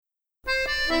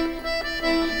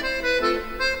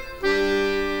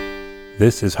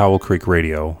This is Howell Creek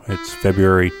Radio. It's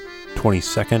February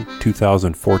 22nd,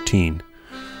 2014.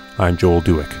 I'm Joel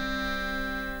Dewick.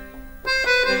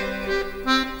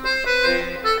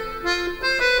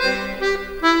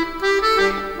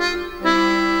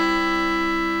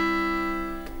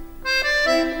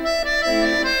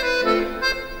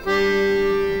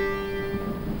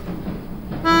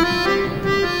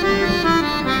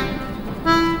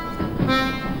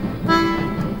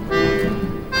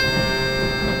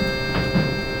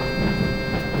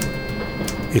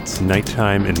 It's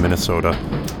nighttime in Minnesota.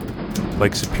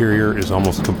 Lake Superior is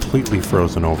almost completely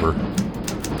frozen over.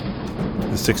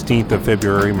 The 16th of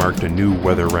February marked a new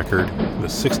weather record, the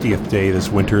 60th day this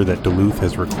winter that Duluth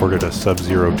has recorded a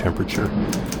sub-zero temperature.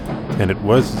 And it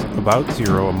was about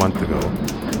zero a month ago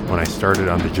when I started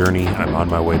on the journey I'm on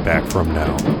my way back from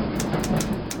now.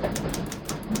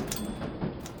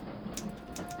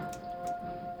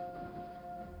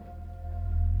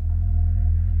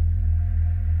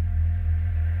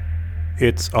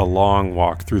 It's a long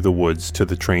walk through the woods to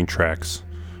the train tracks,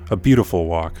 a beautiful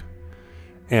walk,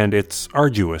 and it's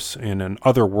arduous in an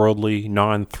otherworldly,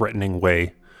 non-threatening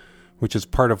way, which is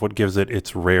part of what gives it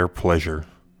its rare pleasure.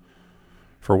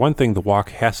 For one thing, the walk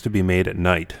has to be made at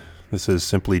night. This is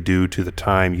simply due to the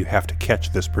time you have to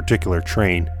catch this particular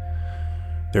train.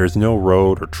 There is no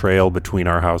road or trail between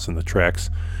our house and the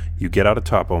tracks. You get out a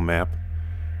topo map,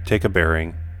 take a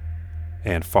bearing,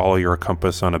 and follow your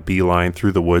compass on a beeline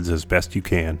through the woods as best you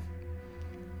can.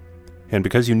 And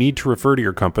because you need to refer to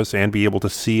your compass and be able to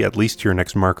see at least your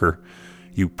next marker,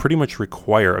 you pretty much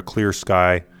require a clear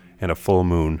sky and a full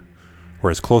moon,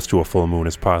 or as close to a full moon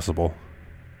as possible.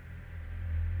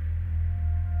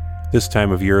 This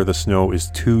time of year, the snow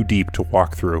is too deep to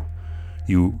walk through.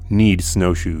 You need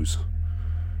snowshoes.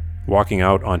 Walking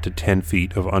out onto 10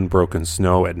 feet of unbroken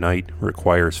snow at night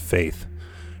requires faith.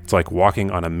 It's like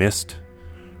walking on a mist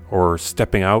or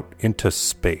stepping out into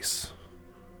space.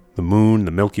 The moon,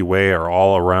 the Milky Way are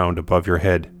all around above your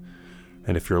head,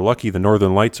 and if you're lucky, the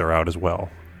northern lights are out as well.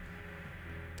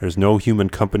 There's no human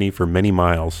company for many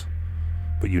miles,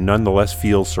 but you nonetheless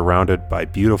feel surrounded by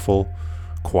beautiful,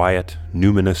 quiet,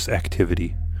 numinous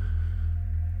activity.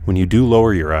 When you do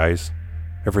lower your eyes,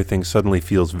 everything suddenly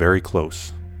feels very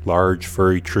close. Large,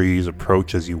 furry trees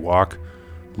approach as you walk,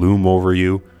 loom over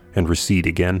you, and recede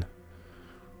again.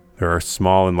 There are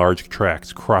small and large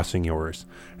tracks crossing yours,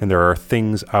 and there are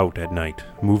things out at night,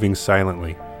 moving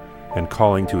silently and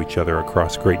calling to each other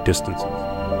across great distances.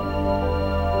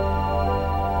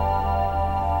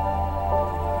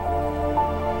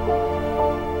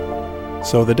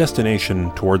 So the destination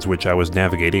towards which I was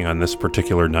navigating on this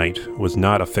particular night was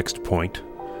not a fixed point.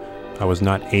 I was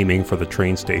not aiming for the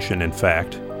train station, in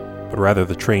fact, but rather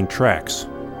the train tracks.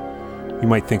 You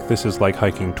might think this is like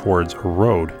hiking towards a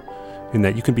road, in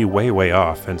that you can be way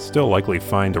off and still likely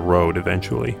find a road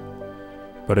eventually.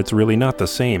 But it's really not the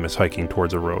same as hiking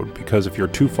towards a road, because if you're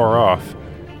too far off,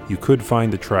 you could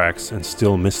find the tracks and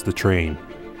still miss the train.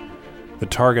 The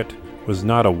target was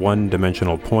not a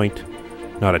one-dimensional point,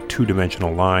 not a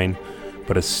two-dimensional line,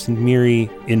 but a smeary,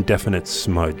 indefinite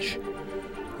smudge.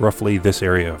 Roughly this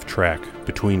area of track,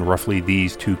 between roughly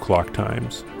these two clock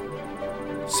times.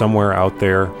 Somewhere out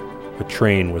there, a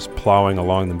train was plowing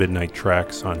along the midnight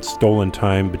tracks on stolen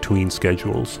time between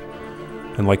schedules,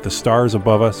 and like the stars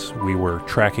above us, we were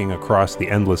tracking across the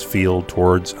endless field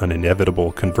towards an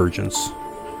inevitable convergence.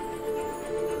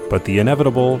 But the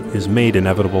inevitable is made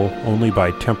inevitable only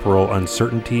by temporal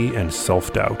uncertainty and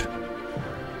self-doubt.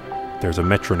 There's a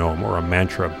metronome or a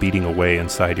mantra beating away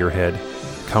inside your head,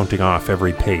 counting off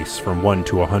every pace from 1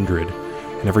 to 100,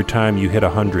 and every time you hit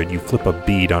 100, you flip a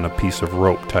bead on a piece of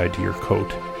rope tied to your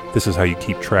coat. This is how you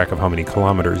keep track of how many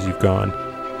kilometers you've gone.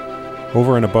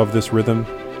 Over and above this rhythm,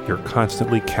 you're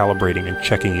constantly calibrating and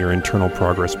checking your internal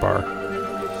progress bar.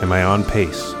 Am I on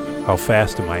pace? How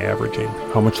fast am I averaging?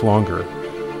 How much longer?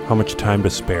 How much time to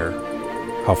spare?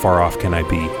 How far off can I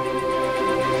be?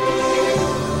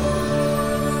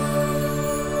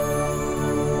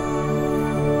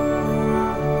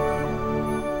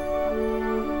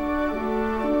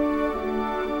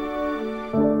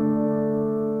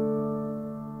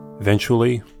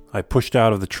 Eventually, I pushed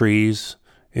out of the trees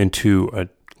into a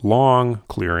long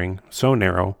clearing, so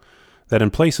narrow that in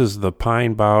places the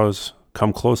pine boughs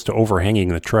come close to overhanging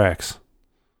the tracks.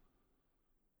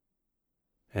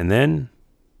 And then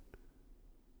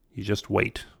you just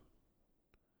wait.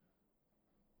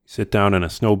 You sit down in a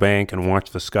snowbank and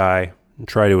watch the sky and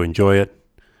try to enjoy it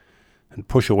and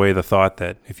push away the thought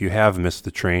that if you have missed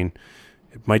the train,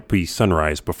 it might be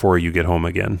sunrise before you get home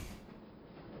again.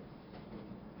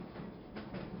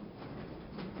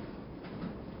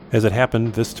 As it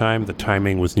happened, this time the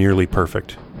timing was nearly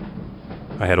perfect.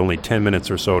 I had only 10 minutes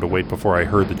or so to wait before I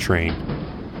heard the train.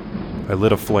 I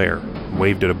lit a flare and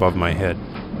waved it above my head.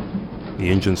 The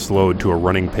engine slowed to a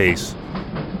running pace,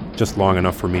 just long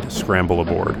enough for me to scramble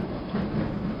aboard.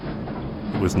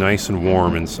 It was nice and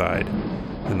warm inside,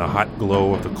 and the hot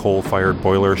glow of the coal-fired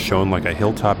boiler shone like a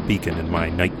hilltop beacon in my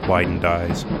night-widened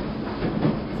eyes.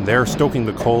 And there, stoking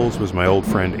the coals, was my old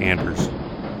friend Anders,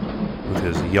 with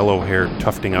his yellow hair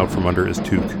tufting out from under his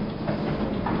toque.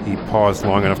 He paused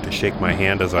long enough to shake my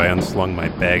hand as I unslung my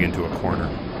bag into a corner.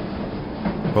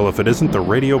 "Well, if it isn't the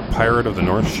radio pirate of the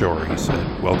North Shore," he said.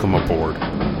 "Welcome aboard."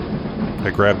 I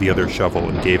grabbed the other shovel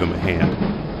and gave him a hand.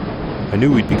 I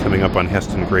knew we'd be coming up on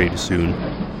Heston Grade soon,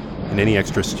 and any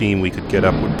extra steam we could get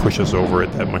up would push us over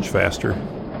it that much faster.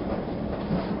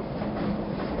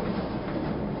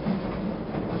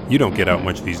 "You don't get out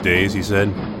much these days," he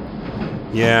said.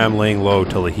 "Yeah, I'm laying low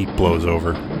till the heat blows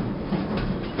over."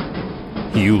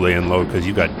 "You laying low because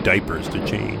you got diapers to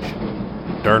change."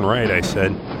 "Darn right," I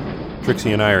said.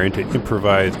 "Trixie and I are into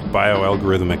improvised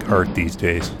bioalgorithmic art these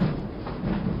days.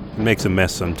 It makes a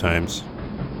mess sometimes."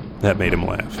 That made him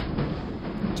laugh.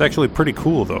 "It's actually pretty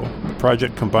cool, though. The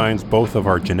project combines both of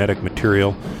our genetic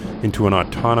material into an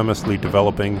autonomously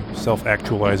developing,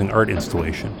 self-actualizing art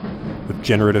installation with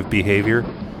generative behavior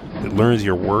that learns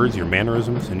your words, your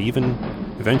mannerisms, and even,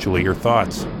 eventually, your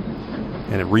thoughts.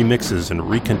 And it remixes and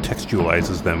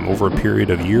recontextualizes them over a period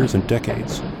of years and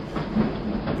decades.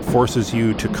 It forces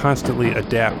you to constantly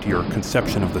adapt your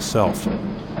conception of the self,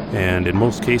 and in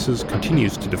most cases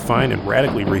continues to define and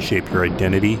radically reshape your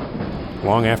identity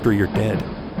long after you're dead."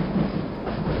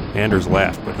 Anders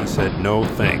laughed, but he said no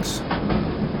thanks.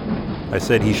 I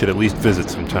said he should at least visit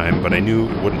sometime, but I knew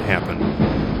it wouldn't happen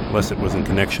unless it was in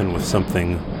connection with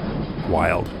something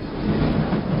wild.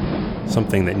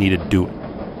 Something that needed doing.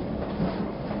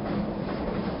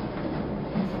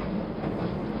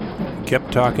 We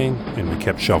kept talking and we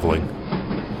kept shoveling.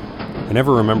 I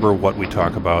never remember what we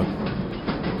talk about,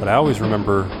 but I always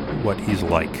remember what he's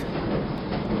like.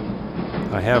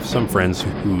 I have some friends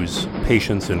whose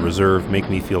patience and reserve make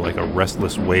me feel like a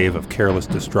restless wave of careless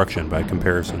destruction by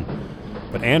comparison.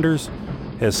 But Anders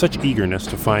has such eagerness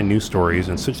to find new stories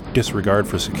and such disregard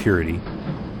for security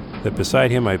that beside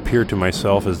him I appear to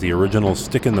myself as the original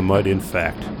stick-in-the-mud in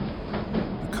fact.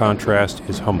 The contrast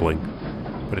is humbling,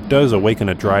 but it does awaken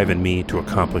a drive in me to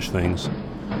accomplish things,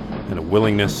 and a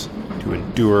willingness to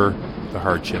endure the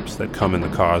hardships that come in the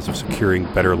cause of securing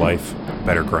better life,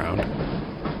 better ground.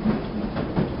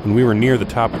 When we were near the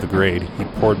top of the grade, he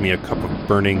poured me a cup of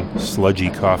burning, sludgy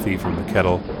coffee from the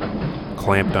kettle,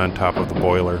 clamped on top of the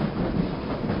boiler.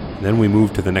 Then we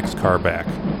moved to the next car back,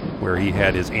 where he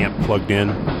had his amp plugged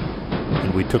in,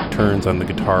 and we took turns on the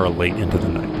guitar late into the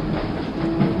night.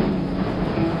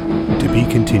 To be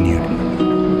continued.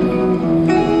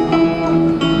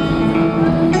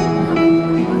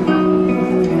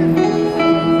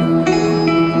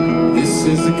 This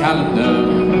is the calendar.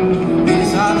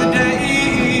 These are the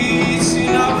days.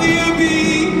 You know you'll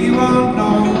be. You won't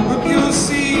know what you'll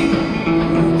see.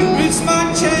 The roots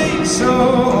might change, so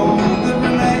all that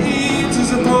remains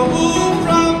is a pull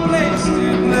from place to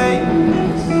place.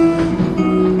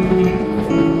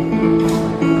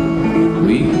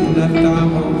 We left our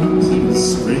homes in the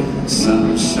spring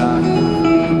sunshine.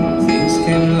 Things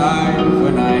came alive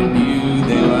when I knew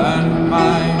they weren't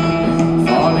mine.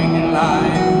 Falling in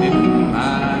line didn't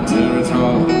matter at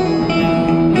all.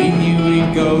 We knew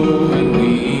we'd go and we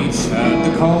each heard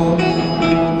the call.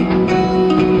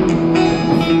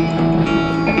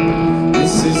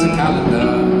 This is a calendar.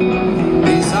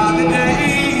 These are the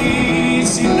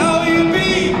days. You know you'll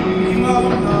be. You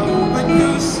won't know what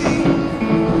you'll see.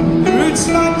 The roots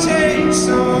might change,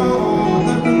 so all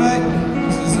that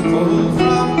remains is a pull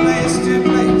from place to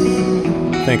place.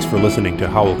 Thanks for listening to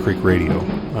Howell Creek Radio.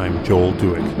 I'm Joel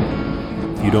Duick.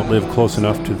 If you don't live close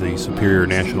enough to the Superior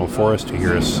National Forest to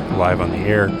hear us live on the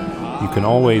air, you can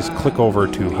always click over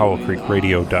to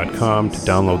howellcreekradio.com to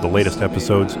download the latest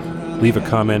episodes, leave a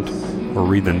comment, or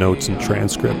read the notes and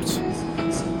transcripts.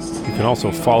 You can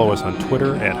also follow us on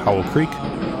Twitter at Howell Creek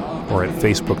or at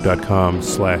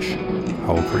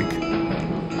facebook.com/Howell Creek.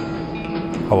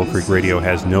 Howell Creek Radio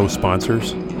has no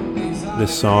sponsors.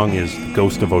 This song is The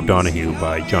Ghost of O'Donoghue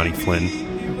by Johnny Flynn.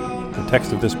 The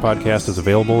text of this podcast is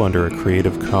available under a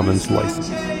Creative Commons license.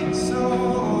 So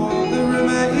all that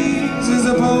remains is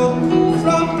a pull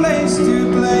from place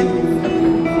to place.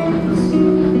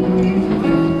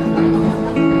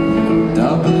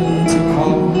 Dublin took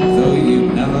hold, though you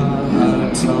never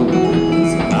heard told.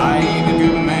 Died a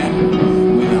good man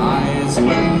with eyes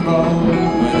when bold,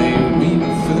 where they weep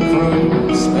for the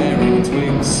crows.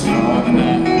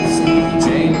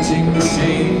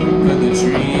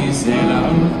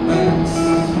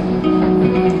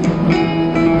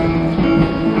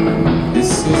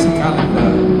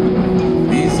 calendar.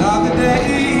 These are the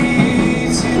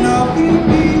days, you know you'll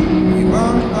be, you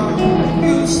won't know,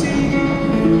 you'll see.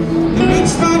 The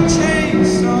roots might change,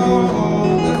 so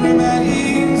all that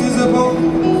remains is a boat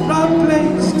from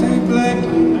place to place.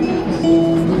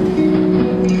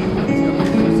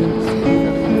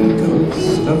 The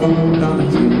ghost of old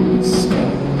Donahue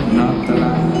scared not the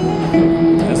land.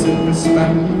 Desert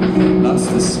respect, lost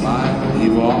the smile he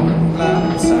wore.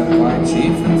 Glad sat quite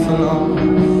chief and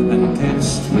forlorn, and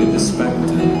pitched with the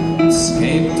spectre.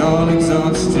 Escaped all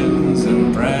exhaustions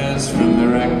and prayers from the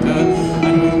rector,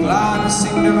 and with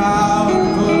glancing devout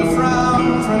pulled a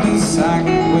frown from his sack,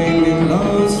 waving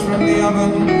loaves from the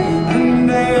oven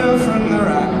and ale from the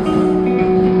rack.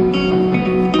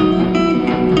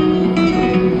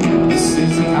 This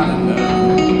is a calendar.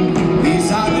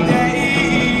 These are the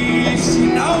days. You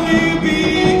know you'll be,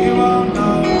 you won't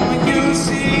know, but you'll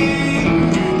see.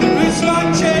 The rich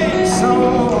might change, so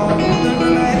all that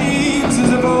remains is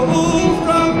a bold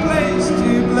from place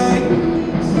to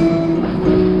place.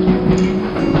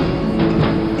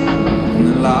 And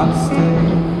the last day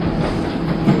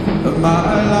of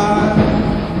my life,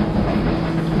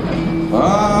 I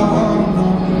won't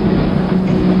know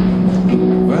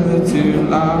whether to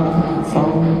laugh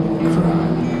or cry.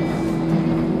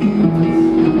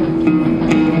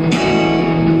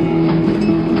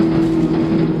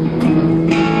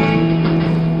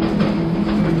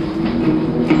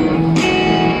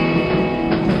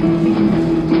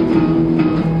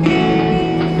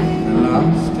 The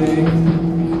last day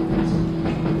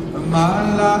of my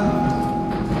life,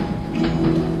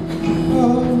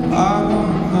 oh, I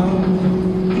won't know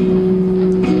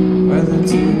whether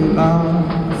to laugh